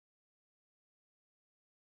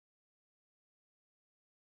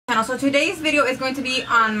channel. So today's video is going to be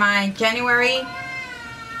on my January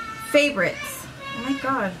favorites. Oh my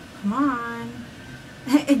god, come on.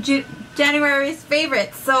 January's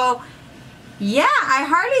favorites. So yeah, I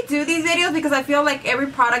hardly do these videos because I feel like every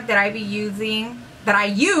product that I use,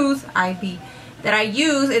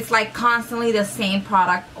 it's like constantly the same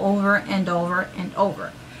product over and over and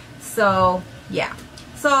over. So yeah.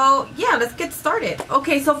 So yeah, let's get started.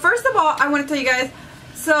 Okay, so first of all, I want to tell you guys,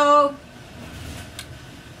 so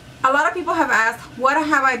a lot of people have asked, what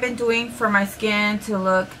have I been doing for my skin to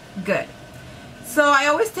look good? So I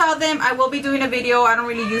always tell them I will be doing a video. I don't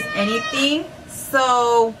really use anything.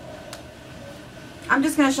 So I'm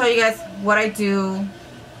just going to show you guys what I do,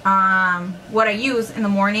 what I use in the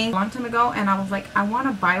morning a long time ago. And I was like, I want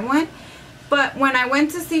to buy one. But when I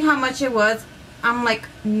went to see how much it was, I'm like,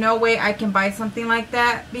 no way I can buy something like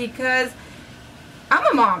that, because I'm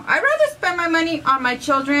a mom. I'd rather spend my money on my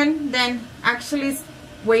children than actually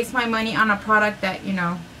waste my money on a product that, you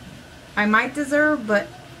know, I might deserve, but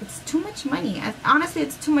it's too much money. Honestly,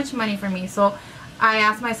 it's too much money for me. So I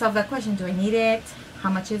asked myself that question, do I need it?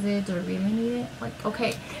 How much is it? Do I really need it? Like,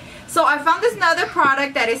 okay. So I found this another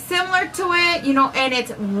product that is similar to it, you know, and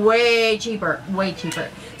it's way cheaper, way cheaper.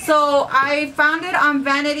 So I found it on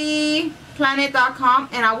vanityplanet.com,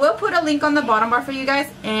 and I will put a link on the bottom bar for you guys,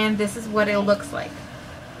 and this is what it looks like.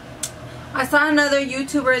 I saw another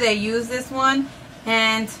YouTuber that used this one,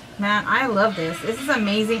 and man, I love this. This is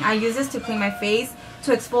amazing. I use this to clean my face,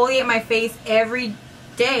 to exfoliate my face every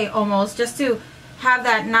day almost, just to have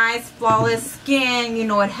that nice flawless skin. You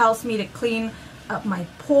know, it helps me to clean up my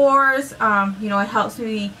pores. You know, it helps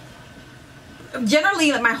me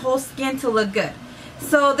generally my whole skin to look good.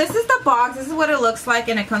 So this is the box. This is what it looks like,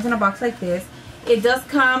 and it comes in a box like this. It does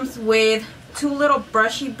comes with two little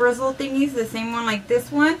brushy bristle thingies, the same one like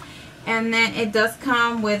this one. And then it does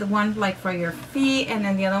come with one like for your feet, and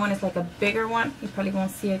then the other one is like a bigger one. You probably won't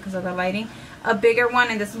see it because of the lighting. A bigger one,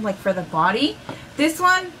 and this is like for the body. This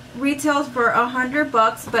one retails for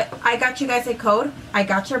 $100, but I got you guys a code. I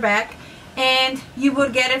got your back, and you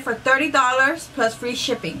would get it for $30 plus free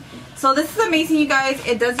shipping. So this is amazing, you guys.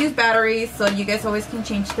 It does use batteries, so you guys always can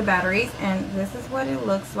change the batteries, and this is what it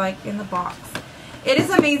looks like in the box. It is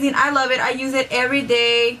amazing. I love it. I use it every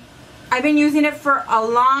day. I've been using it for a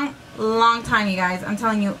long time, you guys. I'm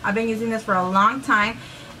telling you, I've been using this for a long time,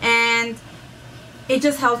 and it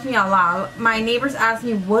just helps me a lot. My neighbors ask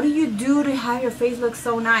me, what do you do to have your face look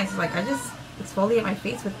so nice? Like, I just exfoliate my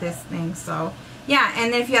face with this thing. So yeah,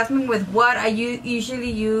 and then if you ask me with what, I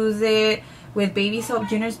usually use it with baby soap,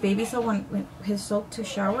 Junior's baby soap, when his soap to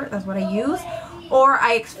shower. That's what I use. Or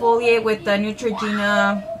I exfoliate with the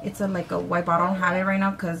Neutrogena. It's like a white bottle. I don't have it right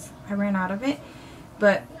now because I ran out of it.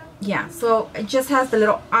 But yeah, so it just has the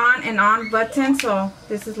little on and on button. So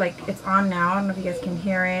this is like, it's on now. I don't know if you guys can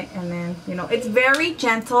hear it. And then, you know, it's very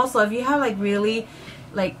gentle. So if you have like really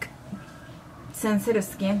like sensitive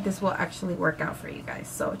skin, this will actually work out for you guys.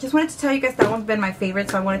 So just wanted to tell you guys that one's been my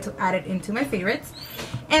favorite, so I wanted to add it into my favorites.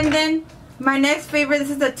 And then my next favorite,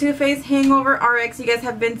 this is the TooFaced Hangover RX. You guys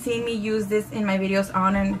have been seeing me use this in my videos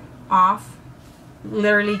on and off,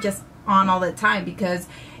 literally just on all the time, because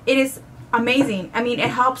it is amazing. I mean, it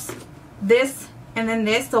helps this and then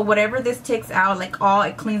this, so whatever this takes out, like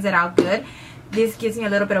it cleans it out good. This gives me a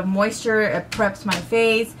little bit of moisture. It preps my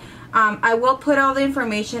face. I will put all the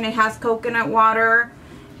information. It has coconut water,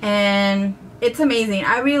 and it's amazing.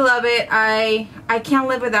 I really love it. I can't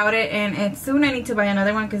live without it, and soon I need to buy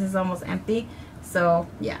another one because it's almost empty. So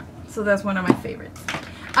yeah, so that's one of my favorites.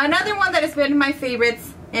 Another one that has been my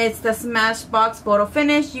favorites is the Smashbox Photo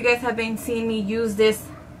Finish. You guys have been seeing me use this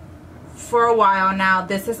for a while now.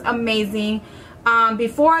 This is amazing.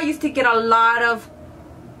 Before, I used to get a lot of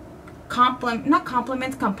complaints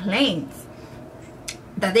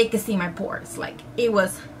that they could see my pores. Like, it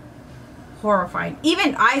was horrifying.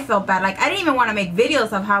 Even I felt bad. Like, I didn't even want to make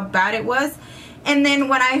videos of how bad it was. And then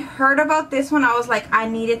when I heard about this one, I was like, I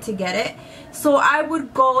needed to get it. So I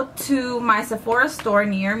would go to my Sephora store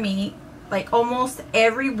near me like almost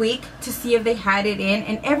every week to see if they had it in,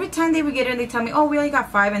 and every time they would get in, they tell me, oh, we only got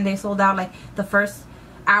 5, and they sold out like the first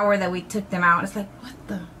hour that we took them out. It's like,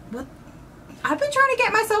 what? I've been trying to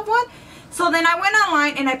get myself one. So then I went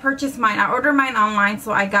online and I purchased mine. I ordered mine online,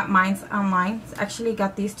 so I got mine online. Actually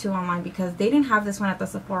got these two online because they didn't have this one at the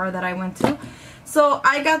Sephora that I went to. So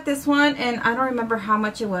I got this one, and I don't remember how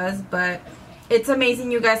much it was, but it's amazing,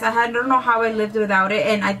 you guys. I don't know how I lived without it,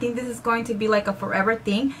 and I think this is going to be like a forever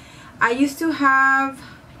thing. I used to have,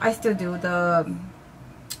 I still do, the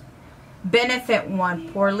Benefit one,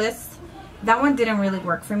 Poreless. That one didn't really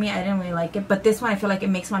work for me. I didn't really like it, but this one, I feel like it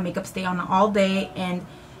makes my makeup stay on all day, and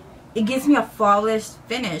it gives me a flawless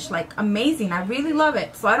finish, like amazing. I really love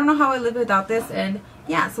it. So I don't know how I live without this. And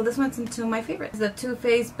yeah, so this one's into my favorites. The Too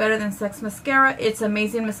Faced Better Than Sex mascara. It's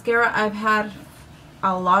amazing mascara. I've had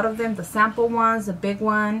a lot of them, the sample ones, the big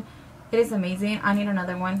one. It is amazing. I need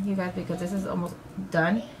another one, you guys, because this is almost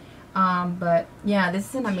done. But yeah, this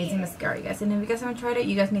is an amazing mascara, you guys. And if you guys haven't tried it,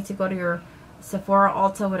 you guys need to go to your Sephora,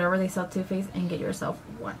 Ulta, whatever they sell Too Faced, and get yourself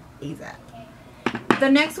one ASAP. The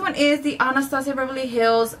next one is the Anastasia Beverly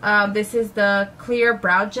Hills. This is the clear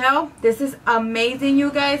brow gel. This is amazing,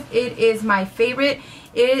 you guys. It is my favorite.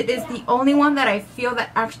 It is the only one that I feel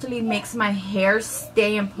that actually makes my hair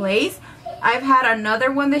stay in place. I've had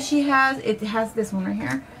another one that she has. It has this one right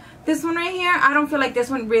here. This one right here, I don't feel like this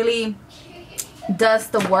one really does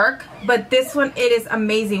the work. But this one, it is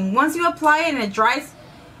amazing. Once you apply it and it dries,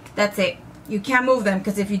 that's it. You can't move them,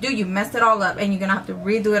 because if you do, you messed it all up and you're going to have to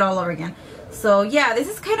redo it all over again. So yeah, this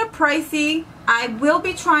is kind of pricey. I will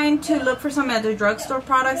be trying to look for some other drugstore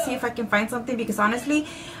products, see if I can find something, because honestly,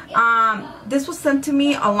 this was sent to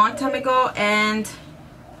me a long time ago, and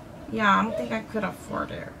yeah, I don't think I could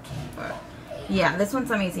afford it. But yeah, this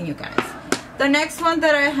one's amazing, you guys. The next one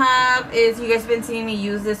that I have is, you guys have been seeing me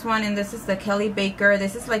use this one, and this is the Kelly Baker.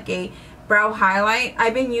 This is like a brow highlight.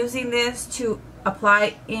 I've been using this to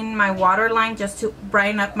apply in my waterline, just to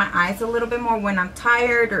brighten up my eyes a little bit more when I'm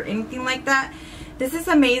tired or anything like that. This is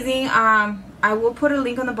amazing. I will put a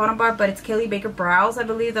link on the bottom bar, but it's Kelly Baker Brows, I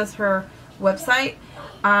believe that's her website.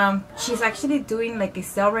 She's actually doing like a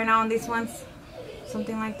sale right now on these ones,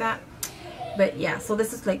 something like that. But yeah, so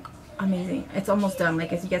this is like amazing. It's almost done.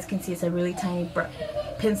 Like, as you guys can see, it's a really tiny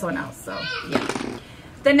pencil now. So yeah,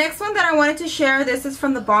 the next one that I wanted to share, this is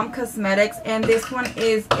from the Balm Cosmetics, and this one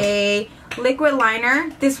is a liquid liner.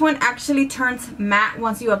 This one actually turns matte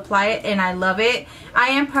once you apply it, and I love it. I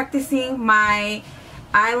am practicing my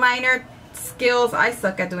eyeliner skills. I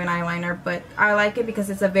suck at doing eyeliner, but I like it because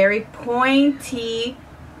it's a very pointy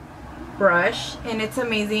brush, and it's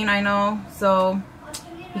amazing, I know. So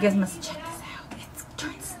you guys must check this out. It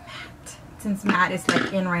turns matte. Since matte is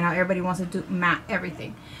like in right now, everybody wants to do matte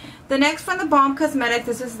everything. The next from the Balm Cosmetics,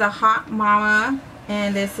 this is the Hot Mama,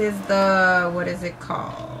 and this is the, what is it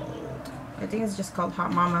called? I think it's just called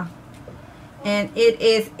Hot Mama. And it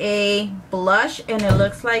is a blush, and it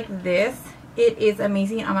looks like this. It is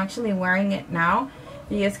amazing. I'm actually wearing it now.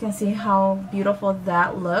 You guys can see how beautiful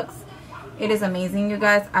that looks. It is amazing, you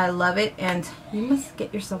guys. I love it, and you must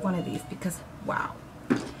get yourself one of these, because wow.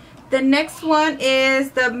 The next one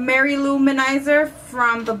is the Mary Lou Manizer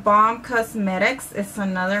from the Balm Cosmetics. It's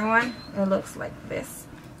another one. It looks like this.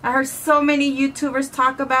 I heard so many YouTubers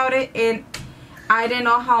talk about it, and I didn't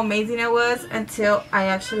know how amazing it was until I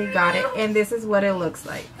actually got it. And this is what it looks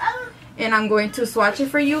like. And I'm going to swatch it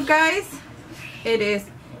for you guys. It is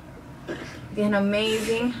an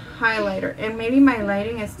amazing highlighter. And maybe my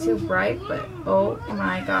lighting is too bright, but oh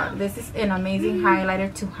my god. This is an amazing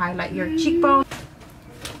highlighter to highlight your cheekbone.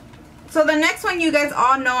 So the next one, you guys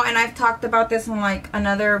all know, and I've talked about this in like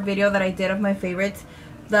another video that I did of my favorites.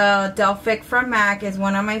 The Delphic from MAC is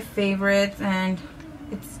one of my favorites, and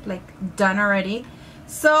it's like done already.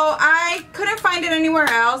 So I couldn't find it anywhere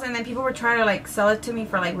else, and then people were trying to like sell it to me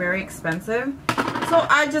for like very expensive. So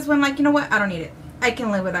I just went like, you know what, I don't need it. I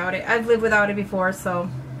can live without it. I've lived without it before. So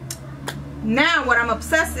now what I'm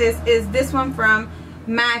obsessed is this one from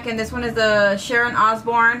MAC, and this one is the Sharon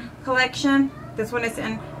Osbourne collection. This one is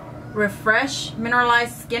in Refresh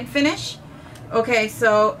Mineralized Skin Finish. Okay,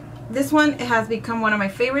 so this one has become one of my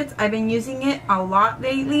favorites. I've been using it a lot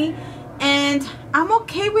lately, and I'm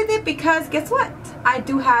okay with it because guess what? I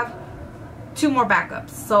do have 2 more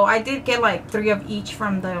backups. So I did get like 3 of each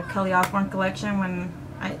from the Kelly Osbourne collection when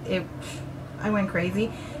I went crazy.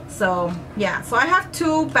 So yeah, so I have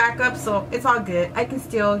 2 backups, so it's all good. I can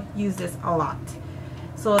still use this a lot.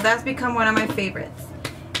 So that's become one of my favorites.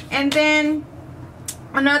 And then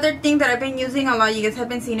another thing that I've been using a lot, you guys have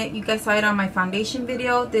been seeing it, you guys saw it on my foundation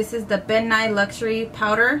video. This is the Ben Nye Luxury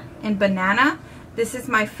Powder in Banana. This is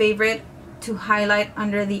my favorite to highlight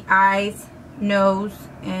under the eyes, nose,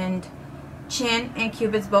 and chin, and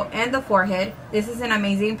cupid's bow, and the forehead. This is an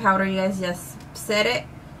amazing powder. You guys just set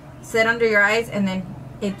under your eyes, and then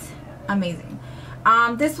it's amazing.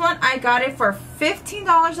 This one I got it for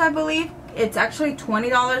 $15, I believe. It's actually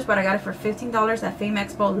 $20, but I got it for $15 at Fame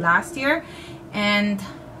Expo last year. And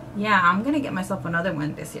yeah, I'm gonna get myself another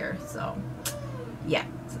one this year. So yeah,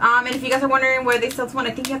 and if you guys are wondering where they sell this one,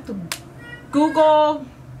 I think you have to Google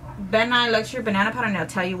Ben Nye Luxury Banana Powder, and I'll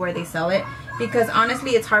tell you where they sell it, because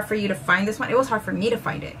honestly it's hard for you to find this one. It was hard for me to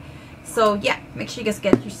find it. So yeah, make sure you guys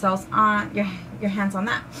get yourselves on your hands on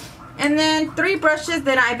that. And then 3 brushes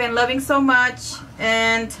that I've been loving so much,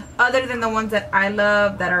 and other than the ones that I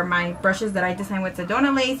love that are my brushes that I design with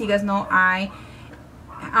sedonlace. You guys know I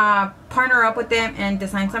partner up with them and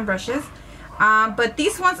design some brushes. But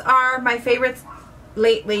these ones are my favorites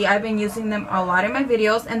lately. I've been using them a lot in my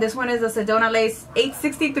videos, and this one is a sedonlace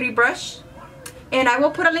 863 brush, and I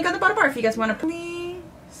will put a link on the bottom bar if you guys want to.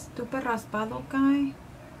 Stupid raspado guy.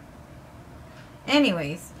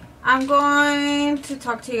 Anyways, I'm going to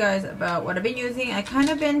talk to you guys about what I've been using. I kind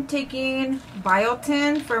of been taking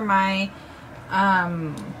biotin for my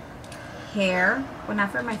hair, well,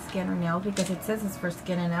 not for my skin or nails because it says it's for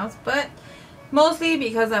skin and nails, but mostly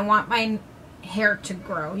because I want my hair to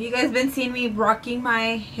grow. You guys been seeing me rocking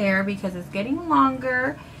my hair because it's getting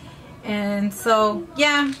longer, and so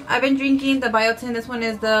yeah, I've been drinking the biotin. This one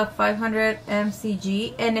is the 500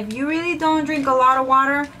 mcg, and if you really don't drink a lot of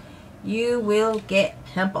water, you will get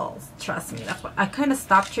pimples. Trust me. That's what I kind of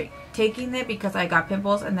stopped taking it because I got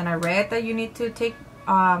pimples, and then I read that you need to take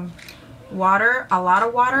water, a lot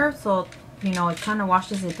of water, so you know it kind of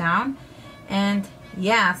washes it down. And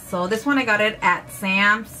yeah, so this one I got it at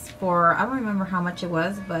Sam's for, I don't remember how much it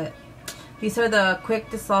was, but these are the quick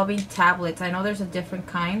dissolving tablets. I know there's a different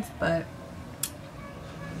kinds, but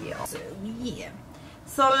yeah. So yeah.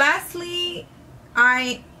 So lastly,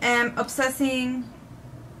 I am obsessing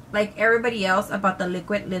like everybody else about the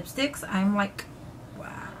liquid lipsticks. I'm like,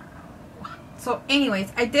 wow. So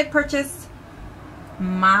anyways, I did purchase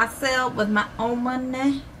myself with my own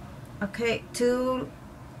money, okay, 2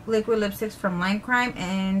 liquid lipsticks from Lime Crime,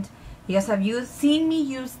 and you guys have seen me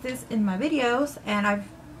use this in my videos. And I've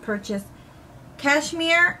purchased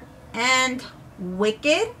KASHMERE and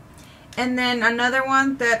Wicked. And then another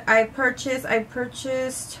one that I purchased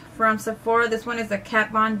from Sephora. This one is the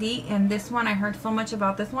KATVON D, and this one I heard so much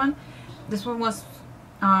about this one. This one was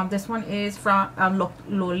this one is from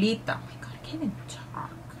Lolita. Oh my god, I can't even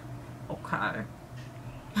talk. Okay.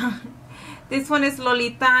 This one is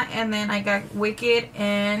Lolita, and then I got Wicked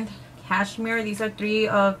and KASHMERE. These are 3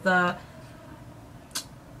 of the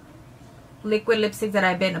liquid lipsticks that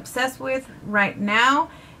I've been obsessed with right now.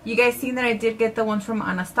 You guys seen that I did get the ones from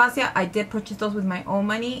Anastasia. I did purchase those with my own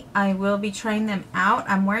money. I will be trying them out.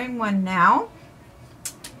 I'm wearing one now,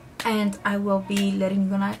 and I will be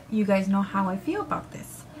letting you guys know how I feel about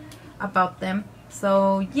them.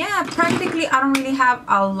 So yeah, practically I don't really have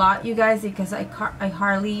a lot, you guys, because I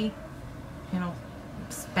hardly, you know,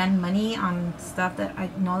 spend money on stuff that I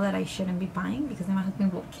know that I shouldn't be buying because then my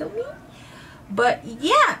husband will kill me. But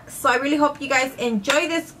yeah, so I really hope you guys enjoy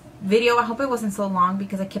this video. I hope it wasn't so long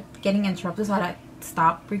because I kept getting interrupted, so I had to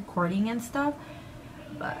stop recording and stuff.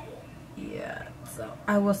 But yeah, so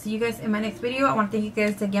I will see you guys in my next video. I want to thank you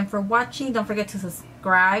guys again for watching. Don't forget to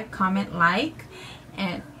subscribe, comment, like,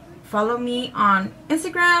 and follow me on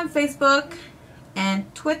Instagram, Facebook,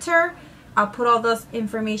 and Twitter. I'll put all those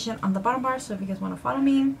information on the bottom bar, so if you guys want to follow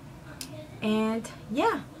me. And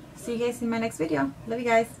yeah, see you guys in my next video. Love you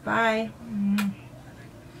guys. Bye.